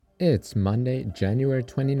It's Monday, January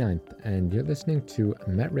 29th, and you're listening to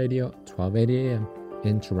Met Radio 1280 AM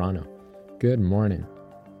in Toronto. Good morning.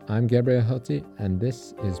 I'm Gabriel Hilty, and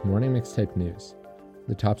this is Morning Mixtape News.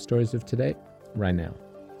 The top stories of today, right now.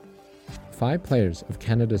 5 players of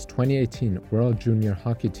Canada's 2018 World Junior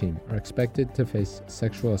Hockey team are expected to face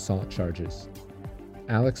sexual assault charges.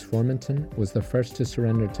 Alex Formenton was the first to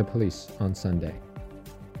surrender to police on Sunday.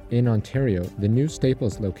 In Ontario, the new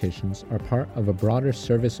Staples locations are part of a broader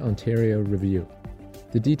ServiceOntario review.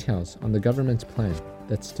 The details on the government's plan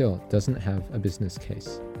that still doesn't have a business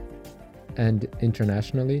case. And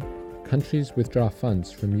internationally, countries withdraw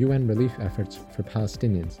funds from UN relief efforts for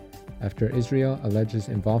Palestinians after Israel alleges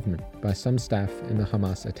involvement by some staff in the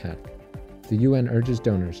Hamas attack. The UN urges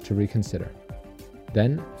donors to reconsider.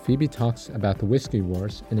 Then, Phoebe talks about the whisky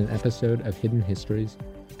wars in an episode of Hidden Histories,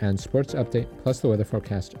 and sports update plus the weather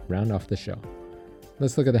forecast round off the show.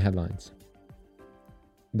 Let's look at the headlines.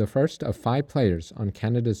 The first of 5 players on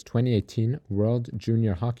Canada's 2018 World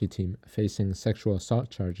Junior Hockey team facing sexual assault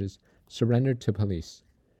charges surrendered to police.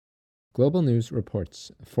 Global News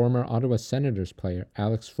reports former Ottawa Senators player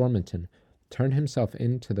Alex Formenton turned himself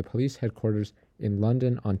in to the police headquarters in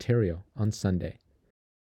London, Ontario on Sunday.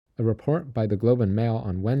 A report by the Globe and Mail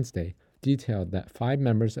on Wednesday detailed that 5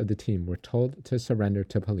 members of the team were told to surrender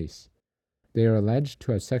to police. They are alleged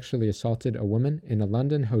to have sexually assaulted a woman in a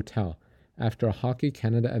London hotel after a Hockey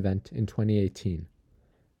Canada event in 2018.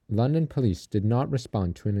 London police did not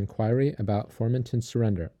respond to an inquiry about Formenton's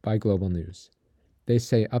surrender by Global News. They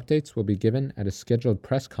say updates will be given at a scheduled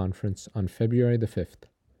press conference on February the 5th.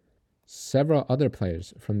 Several other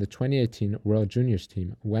players from the 2018 World Juniors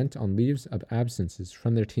team went on leaves of absences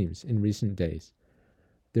from their teams in recent days.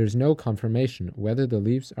 There is no confirmation whether the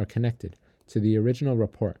leaves are connected to the original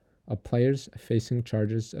report of players facing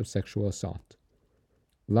charges of sexual assault.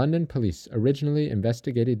 London police originally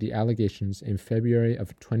investigated the allegations in February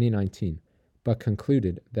of 2019, but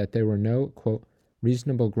concluded that there were no, quote,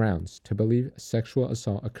 reasonable grounds to believe sexual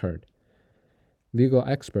assault occurred. Legal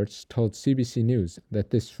experts told CBC News that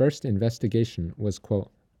this first investigation was, quote,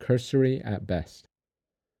 cursory at best.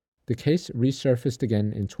 The case resurfaced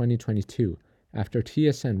again in 2022 after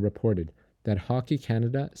TSN reported that Hockey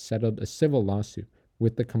Canada settled a civil lawsuit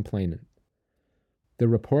with the complainant. The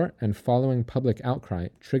report and following public outcry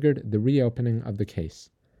triggered the reopening of the case.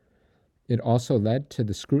 It also led to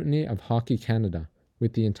the scrutiny of Hockey Canada,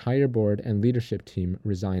 with the entire board and leadership team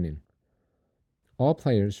resigning. All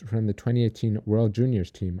players from the 2018 World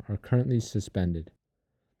Juniors team are currently suspended.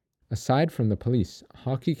 Aside from the police,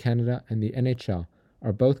 Hockey Canada and the NHL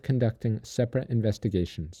are both conducting separate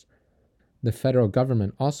investigations. The federal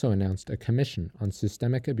government also announced a commission on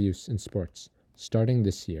systemic abuse in sports, starting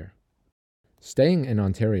this year. Staying in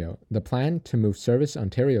Ontario, the plan to move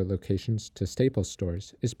ServiceOntario locations to Staples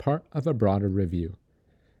stores is part of a broader review.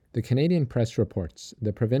 The Canadian Press reports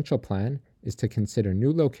the provincial plan is to consider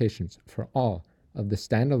new locations for all of the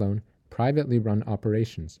standalone, privately run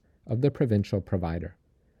operations of the provincial provider.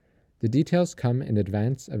 The details come in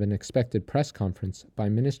advance of an expected press conference by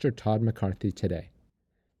Minister Todd McCarthy today.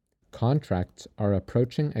 Contracts are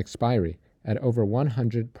approaching expiry at over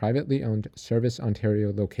 100 privately owned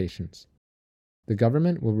ServiceOntario locations. The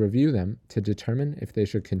government will review them to determine if they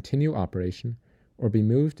should continue operation or be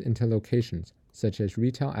moved into locations such as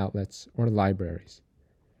retail outlets or libraries.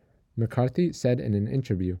 McCarthy said in an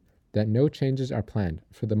interview that no changes are planned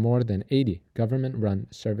for the more than 80 government-run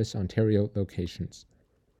ServiceOntario locations.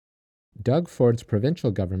 Doug Ford's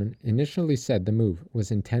provincial government initially said the move was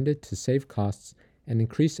intended to save costs and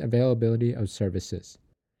increase availability of services.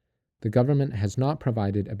 The government has not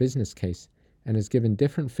provided a business case and has given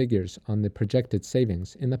different figures on the projected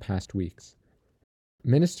savings in the past weeks.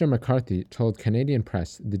 Minister McCarthy told Canadian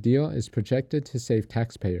Press the deal is projected to save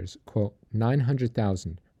taxpayers, quote,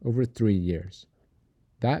 $900,000 over 3 years.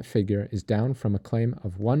 That figure is down from a claim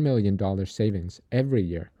of $1 million savings every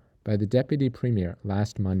year by the Deputy Premier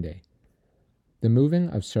last Monday. The moving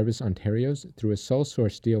of ServiceOntario's through a sole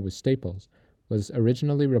source deal with Staples was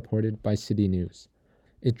originally reported by City News.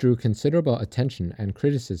 It drew considerable attention and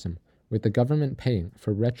criticism, with the government paying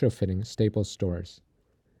for retrofitting Staples stores.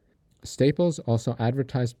 Staples also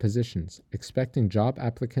advertised positions expecting job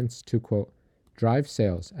applicants to, quote, drive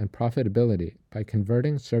sales and profitability by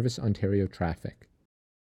converting ServiceOntario traffic.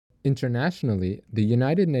 Internationally, the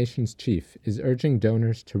United Nations chief is urging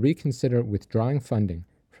donors to reconsider withdrawing funding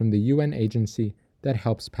from the UN agency that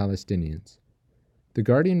helps Palestinians. The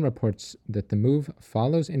Guardian reports that the move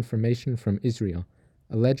follows information from Israel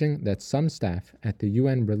alleging that some staff at the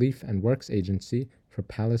UN Relief and Works Agency for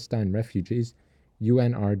Palestine Refugees,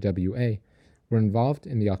 UNRWA, were involved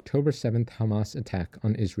in the October 7th Hamas attack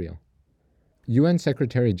on Israel. UN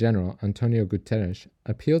Secretary General Antonio Guterres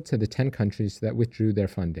appealed to the 10 countries that withdrew their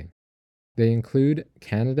funding. They include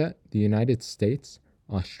Canada, the United States,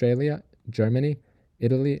 Australia, Germany,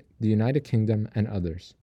 Italy, the United Kingdom, and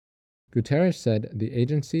others. Guterres said the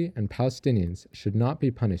agency and Palestinians should not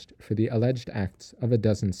be punished for the alleged acts of a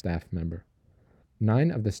dozen staff members.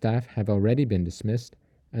 9 of the staff have already been dismissed,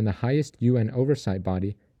 and the highest UN oversight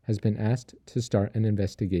body has been asked to start an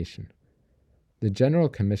investigation. The General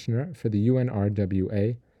Commissioner for the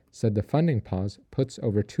UNRWA said the funding pause puts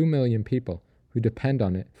over 2 million people who depend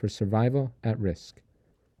on it for survival at risk.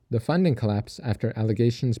 The funding collapse after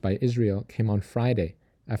allegations by Israel came on Friday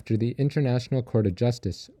after the International Court of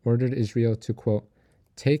Justice ordered Israel to, quote,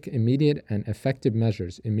 take immediate and effective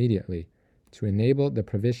measures immediately to enable the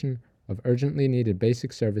provision of urgently needed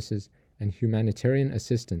basic services and humanitarian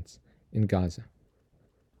assistance in Gaza.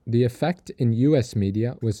 The effect in U.S.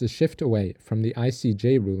 media was a shift away from the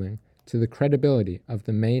ICJ ruling to the credibility of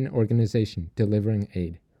the main organization delivering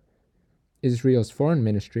aid. Israel's foreign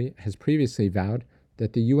ministry has previously vowed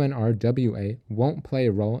that the UNRWA won't play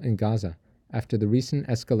a role in Gaza after the recent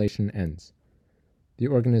escalation ends. The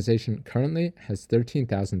organization currently has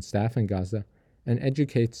 13,000 staff in Gaza and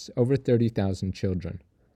educates over 30,000 children.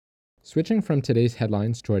 Switching from today's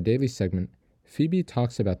headlines to our daily segment, Phoebe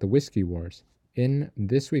talks about the whiskey wars in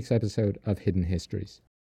this week's episode of Hidden Histories.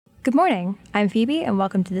 Good morning, I'm Phoebe and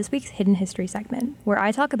welcome to this week's Hidden History segment, where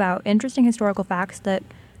I talk about interesting historical facts that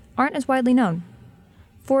aren't as widely known.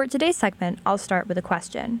 For today's segment, I'll start with a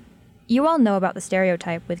question. You all know about the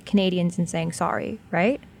stereotype with Canadians and saying sorry,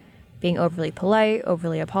 right? Being overly polite,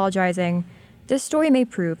 overly apologizing. This story may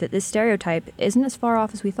prove that this stereotype isn't as far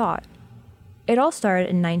off as we thought. It all started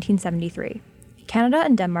in 1973. Canada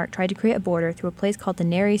and Denmark tried to create a border through a place called the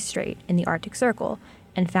Nares Strait in the Arctic Circle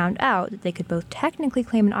and found out that they could both technically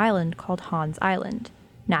claim an island called Hans Island.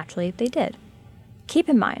 Naturally, they did. Keep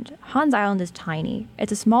in mind, Hans Island is tiny.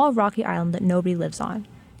 It's a small rocky island that nobody lives on.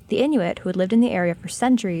 The Inuit, who had lived in the area for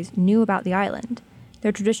centuries, knew about the island.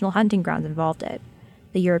 Their traditional hunting grounds involved it.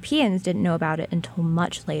 The Europeans didn't know about it until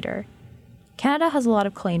much later. Canada has a lot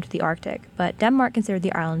of claim to the Arctic, but Denmark considered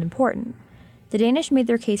the island important. The Danish made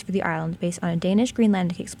their case for the island based on a Danish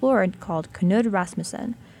Greenlandic explorer called Knud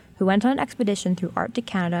Rasmussen, who went on an expedition through Arctic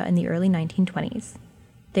Canada in the early 1920s.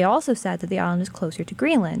 They also said that the island is closer to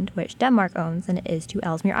Greenland, which Denmark owns, than it is to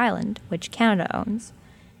Ellesmere Island, which Canada owns.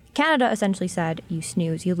 Canada essentially said, you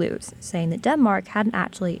snooze, you lose, saying that Denmark hadn't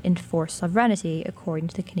actually enforced sovereignty according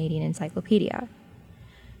to the Canadian Encyclopedia.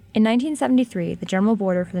 In 1973, the general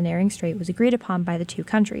border for the Nares Strait was agreed upon by the two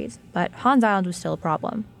countries, but Hans Island was still a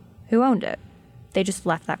problem. Who owned it? They just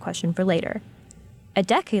left that question for later. A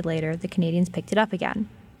decade later, the Canadians picked it up again.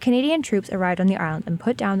 Canadian troops arrived on the island and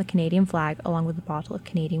put down the Canadian flag along with a bottle of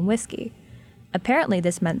Canadian whiskey. Apparently,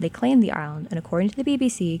 this meant they claimed the island, and according to the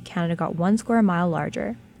BBC, Canada got 1 square mile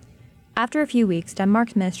larger. After a few weeks,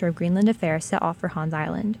 Denmark's Minister of Greenland Affairs set off for Hans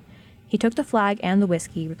Island. He took the flag and the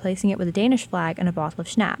whiskey, replacing it with a Danish flag and a bottle of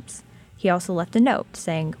schnapps. He also left a note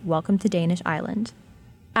saying, "Welcome to Danish Island."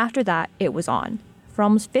 After that, it was on. For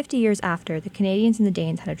almost 50 years after, the Canadians and the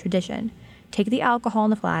Danes had a tradition. Take the alcohol on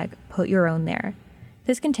the flag, put your own there.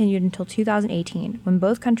 This continued until 2018, when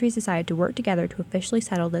both countries decided to work together to officially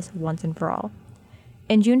settle this once and for all.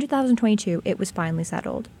 In June 2022, it was finally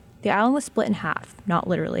settled. The island was split in half, not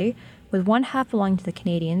literally, with one half belonging to the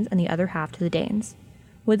Canadians and the other half to the Danes.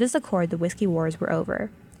 With this accord, the whiskey wars were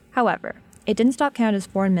over. However, it didn't stop Canada's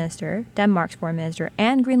foreign minister, Denmark's foreign minister,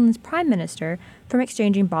 and Greenland's prime minister from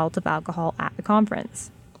exchanging bottles of alcohol at the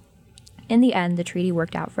conference. In the end, the treaty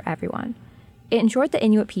worked out for everyone. It ensured the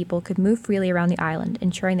Inuit people could move freely around the island,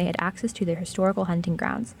 ensuring they had access to their historical hunting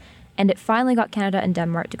grounds, and it finally got Canada and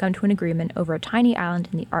Denmark to come to an agreement over a tiny island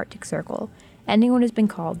in the Arctic Circle, ending what has been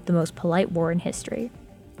called the most polite war in history.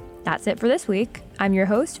 That's it for this week. I'm your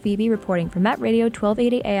host, Phoebe, reporting from Met Radio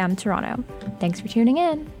 1280 AM Toronto. Thanks for tuning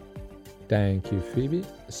in. Thank you, Phoebe.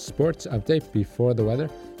 Sports update before the weather.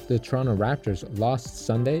 The Toronto Raptors lost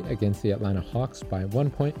Sunday against the Atlanta Hawks by 1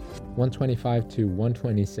 point, 125 to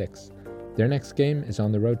 126. Their next game is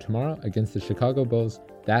on the road tomorrow against the Chicago Bulls.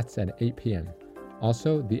 That's at 8 p.m.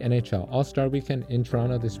 Also, the NHL All-Star Weekend in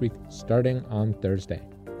Toronto this week, starting on Thursday.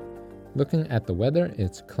 Looking at the weather,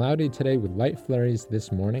 it's cloudy today with light flurries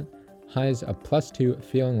this morning. Highs of +2,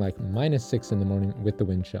 feeling like -6 in the morning with the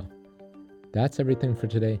wind chill. That's everything for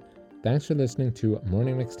today. Thanks for listening to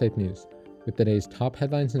Morning Mixtape News, with today's top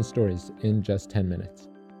headlines and stories in just 10 minutes.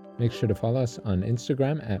 Make sure to follow us on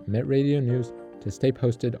Instagram at Met Radio News to stay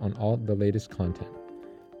posted on all the latest content.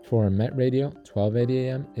 For Met Radio 1280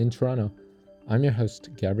 AM in Toronto, I'm your host,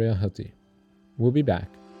 Gabriel Hilty. We'll be back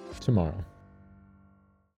tomorrow.